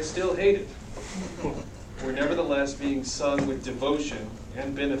 which I still hated, were nevertheless being sung with devotion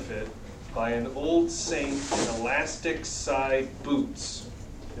and benefit by an old saint in elastic side boots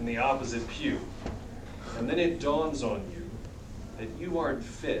in the opposite pew. And then it dawns on you that you aren't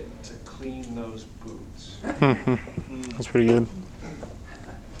fit to clean those boots. That's pretty good.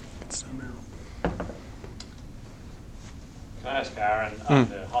 Can I ask Aaron on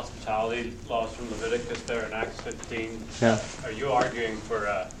the hospitality laws from Leviticus there in Acts 15? Yeah. Are you arguing for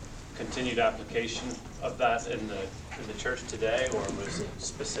a continued application of that in the church today, or was it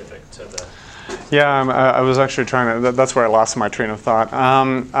specific to the? Yeah, I was actually trying to. That's where I lost my train of thought.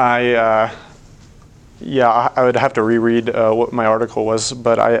 I would have to reread what my article was,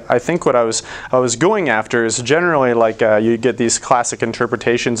 but I think what I was going after is generally like you get these classic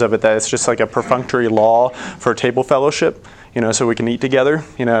interpretations of it that it's just like a perfunctory law for table fellowship, so we can eat together,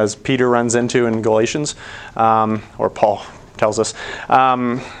 as Peter runs into in Galatians, or Paul tells us.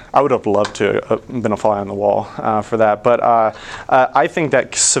 I would have loved to have been a fly on the wall for that, but I think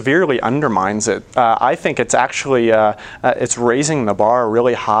that severely undermines it. I think it's actually it's raising the bar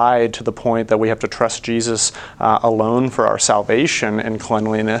really high to the point that we have to trust Jesus alone for our salvation and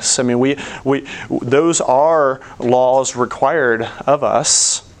cleanliness. I mean, we those are laws required of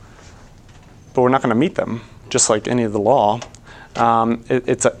us, but we're not going to meet them, just like any of the law.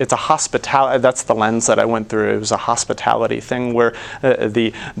 It's a hospitality. That's the lens that I went through. It was a hospitality thing where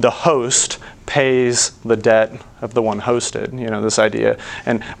the host pays the debt of the one hosted. This idea,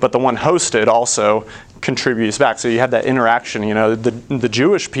 but the one hosted also contributes back. So you have that interaction. The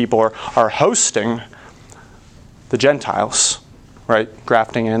Jewish people are hosting the Gentiles, right?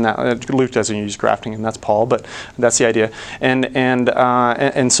 Grafting in. That Luke doesn't use grafting in. That's Paul, but that's the idea.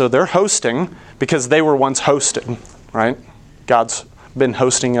 And so they're hosting because they were once hosted, right? God's been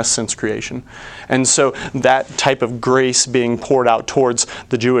hosting us since creation. And so that type of grace being poured out towards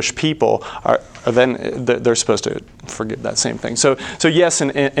the Jewish people, then they're supposed to forgive that same thing. So yes,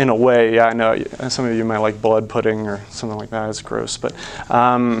 in a way, yeah, I know some of you might like blood pudding or something like that. It's gross, but That's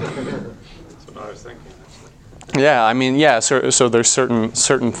what I was thinking, actually. yeah, I mean, yeah. So there's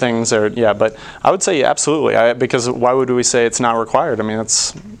certain things there, yeah. But I would say absolutely, because why would we say it's not required? I mean, it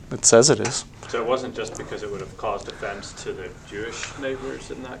says it is. So it wasn't just because it would have caused offense to the Jewish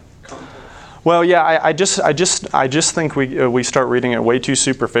neighbors in that context? Well, yeah, I just think we start reading it way too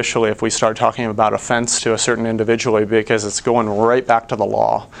superficially if we start talking about offense to a certain individual, because it's going right back to the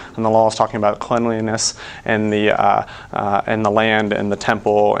law, and the law is talking about cleanliness and the land and the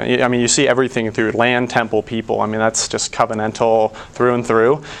temple. I mean, you see everything through land, temple, people. I mean, that's just covenantal through and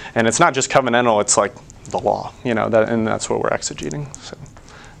through, and it's not just covenantal; it's like the law, and that's what we're exegeting. So,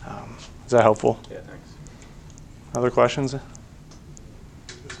 is that helpful? Yeah, thanks. Other questions?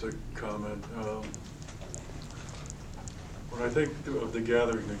 Just a comment. When I think of the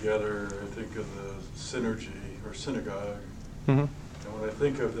gathering together, I think of the synergy or synagogue. Mm-hmm. And when I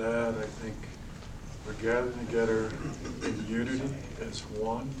think of that, I think we're gathering together in unity as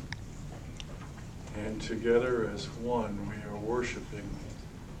one. And together as one, we are worshiping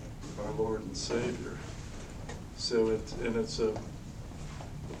our Lord and Savior. So it's a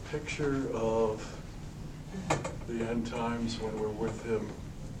picture of the end times when we're with Him.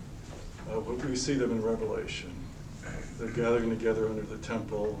 We see them in Revelation. They're gathering together under the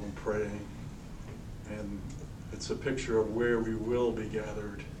temple and praying. And it's a picture of where we will be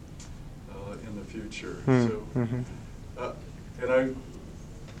gathered in the future. Mm-hmm. And I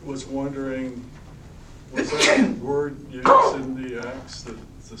was wondering, was that word used in the Acts,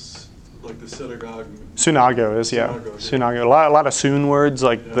 like the synagogue? Sunago is, yeah. Sunago. A lot of soon words,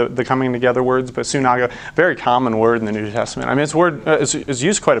 like the coming together words, but sunago, very common word in the New Testament. I mean, it's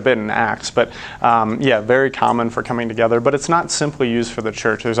used quite a bit in Acts, but very common for coming together. But it's not simply used for the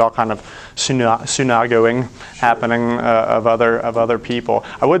church. There's all kind of sunagoing happening of other people.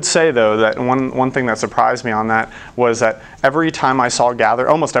 I would say though that one thing that surprised me on that was that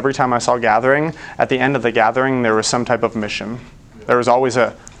almost every time I saw gathering, at the end of the gathering there was some type of mission. There was always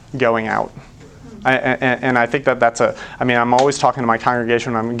a going out. And I think I'm always talking to my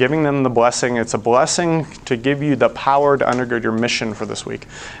congregation, I'm giving them the blessing. It's a blessing to give you the power to undergird your mission for this week.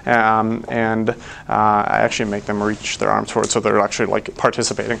 I actually make them reach their arms forward so they're actually like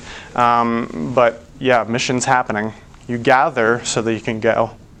participating. But yeah, mission's happening. You gather so that you can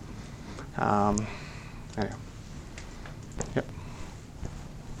go. Anyway. Yep.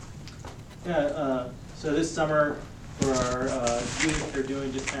 Yeah, so this summer for our youth, they're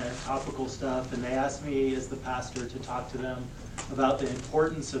doing just kind of topical stuff, and they asked me as the pastor to talk to them about the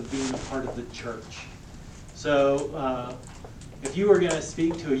importance of being a part of the church. So if you were going to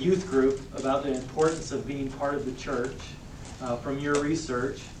speak to a youth group about the importance of being part of the church from your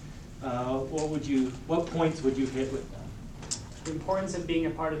research, what points would you hit with them? The importance of being a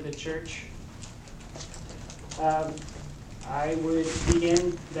part of the church. I would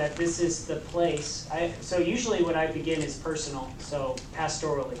begin that this is the place. So usually what I begin is personal, so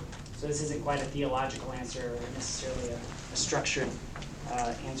pastorally. So this isn't quite a theological answer or necessarily a structured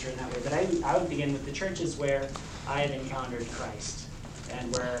answer in that way. But I would begin with the churches where I have encountered Christ.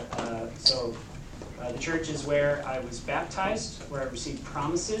 And where, the church is where I was baptized, where I received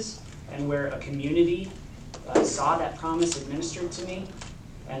promises, and where a community saw that promise administered to me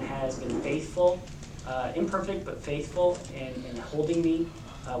and has been faithful. Imperfect but faithful in holding me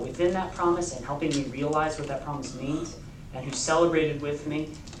within that promise and helping me realize what that promise means, and who celebrated with me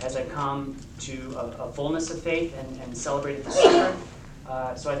as I come to a fullness of faith and celebrated the Supper.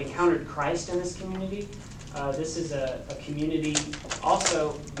 So I've encountered Christ in this community. This is a community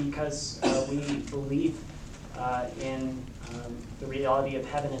also because we believe in the reality of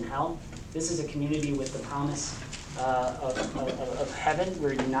heaven and hell. This is a community with the promise of heaven.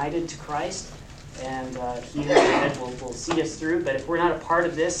 We're united to Christ. And He who is ahead will see us through. But if we're not a part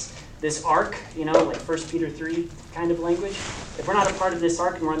of this ark, like 1 Peter 3 kind of language, if we're not a part of this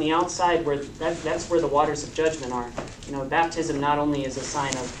ark and we're on the outside, that's where the waters of judgment are. Baptism not only is a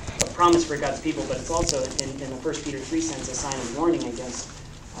sign of promise for God's people, but it's also, in the 1 Peter 3 sense, a sign of warning against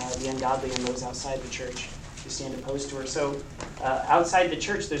the ungodly and those outside the church who stand opposed to her. So outside the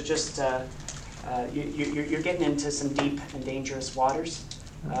church, there's just, you're getting into some deep and dangerous waters.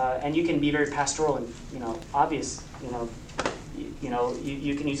 And you can be very pastoral and, obvious,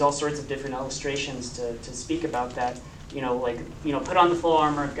 you can use all sorts of different illustrations to speak about that. put on the full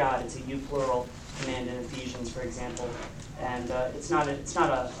armor of God. It's a you plural command in Ephesians, for example. And it's not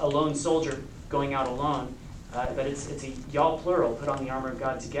a lone soldier going out alone, but it's a y'all plural, put on the armor of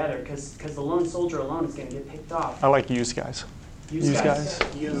God together, because the lone soldier alone is going to get picked off. I like use guys. Use guys.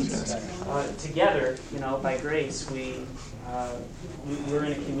 Together, by grace, we're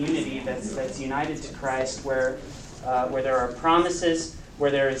in a community that's united to Christ, where there are promises,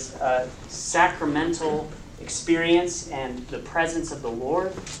 where there is sacramental experience and the presence of the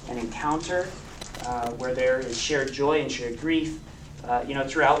Lord, an encounter, where there is shared joy and shared grief,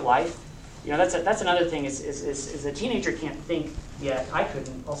 throughout life. That's another thing is a teenager can't think yet. I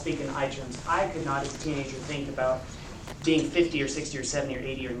couldn't. I'll speak in I terms. I could not as a teenager think about being 50 or 60 or 70 or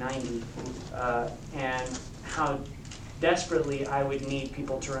 80 or 90, and how desperately I would need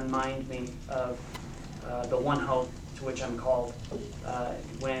people to remind me of the one hope to which I'm called,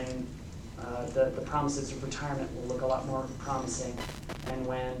 when the promises of retirement will look a lot more promising, and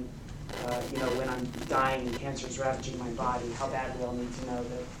when I'm dying and cancer is ravaging my body, how badly I'll need to know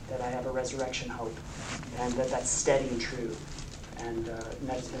that I have a resurrection hope, and that's steady and true, and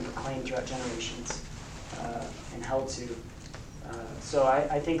that has been proclaimed throughout generations and held to. So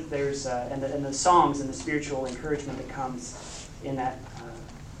I think there's, and the songs and the spiritual encouragement that comes in that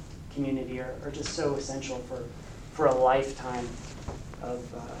community are just so essential for a lifetime of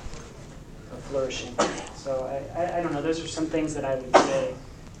flourishing. So I don't know, those are some things that I would say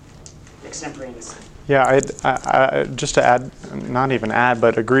extemporaneously. Yeah, I just to add, not even add,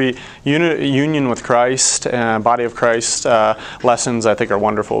 but agree. Union with Christ, body of Christ lessons, I think, are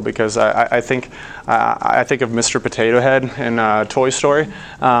wonderful, because I think of Mr. Potato Head in Toy Story,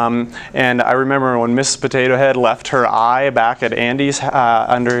 and I remember when Miss Potato Head left her eye back at Andy's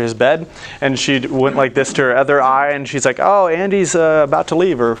under his bed, and she went like this to her other eye, and she's like, "Oh, Andy's about to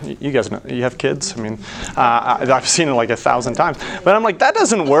leave," or you guys know, you have kids. I mean, I've seen it like 1,000 times, but I'm like, that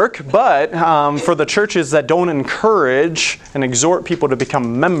doesn't work. But for the churches that don't encourage and exhort people to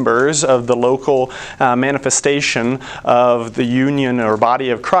become members of the local manifestation of the union or body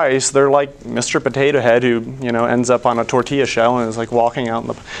of Christ, they're like Mr. Potato Head, who ends up on a tortilla shell and is like walking out in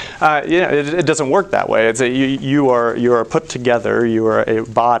the. It doesn't work that way. It's you are put together. You are a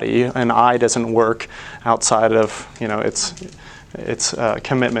body. An eye doesn't work outside of its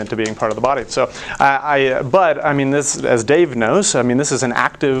commitment to being part of the body. So, but I mean, this, as Dave knows, I mean, this is an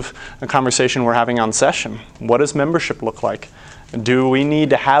active conversation we're having on session. What does membership look like? Do we need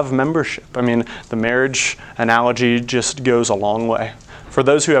to have membership? I mean, the marriage analogy just goes a long way. For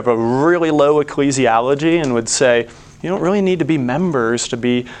those who have a really low ecclesiology and would say, you don't really need to be members to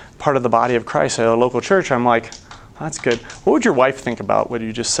be part of the body of Christ at a local church, I'm like, that's good. What would your wife think about what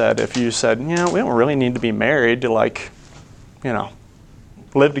you just said if you said, we don't really need to be married to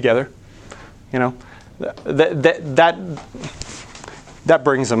live together? That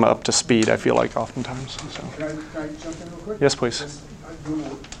brings them up to speed, I feel like, oftentimes. So. Can I jump in real quick? Yes, please. I'm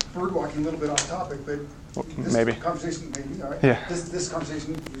bird walking a little bit off topic, but maybe. Conversation, all right. Yeah. This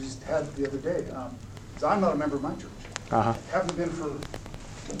conversation we just had the other day. So I'm not a member of my church. Uh-huh. Haven't been for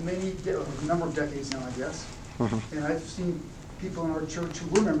a number of decades now, I guess. Mm-hmm. And I've seen people in our church who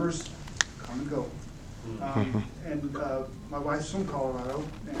were members come and go. And my wife's from Colorado,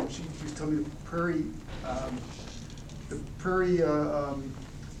 and she was telling me the prairie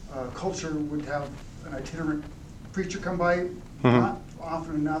culture would have an itinerant preacher come by, not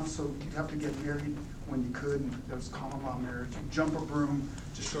often enough, so you'd have to get married when you could, and there was common law marriage. You jump a broom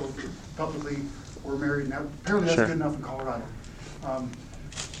to show publicly we're married. Now, apparently that's good enough in Colorado.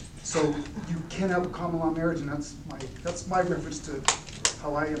 So you can have a common law marriage, and that's my reference to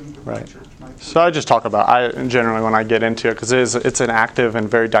how I am with my church. So I just talk about, generally when I get into it, because it's an active and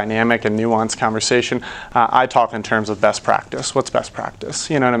very dynamic and nuanced conversation, I talk in terms of best practice. What's best practice?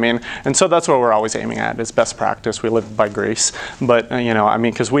 You know what I mean? And so that's what we're always aiming at, is best practice. We live by grace. But,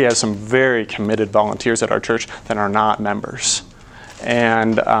 because we have some very committed volunteers at our church that are not members.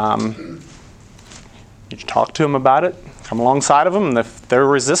 And you talk to them about it, come alongside of them, and if they're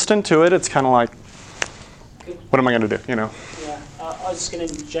resistant to it, it's kind of like, what am I going to do? I was just going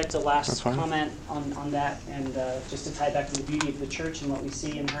to inject a last comment on that, and just to tie back to the beauty of the church and what we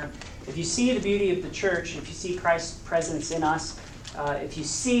see in her. If you see the beauty of the church, if you see Christ's presence in us, if you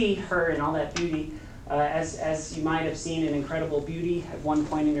see her in all that beauty, as you might have seen in incredible beauty at one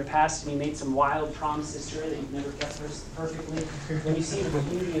point in your past, and you made some wild promises to her that you've never kept perfectly. When you see the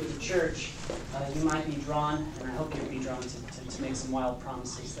beauty of the church, you might be drawn, and I hope you'll be drawn to make some wild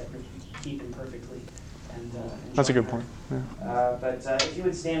promises that you're keeping perfectly. and That's a enjoy good her. point. Yeah. But if you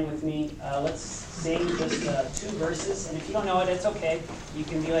would stand with me, let's sing just 2 verses. And if you don't know it, it's okay. You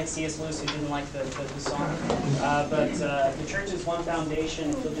can be like C.S. Lewis, who didn't like the song. But the church is one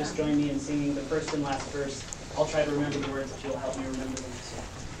foundation. If you'll just join me in singing the first and last verse, I'll try to remember the words if you'll help me remember them.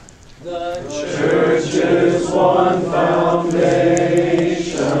 The church is one foundation.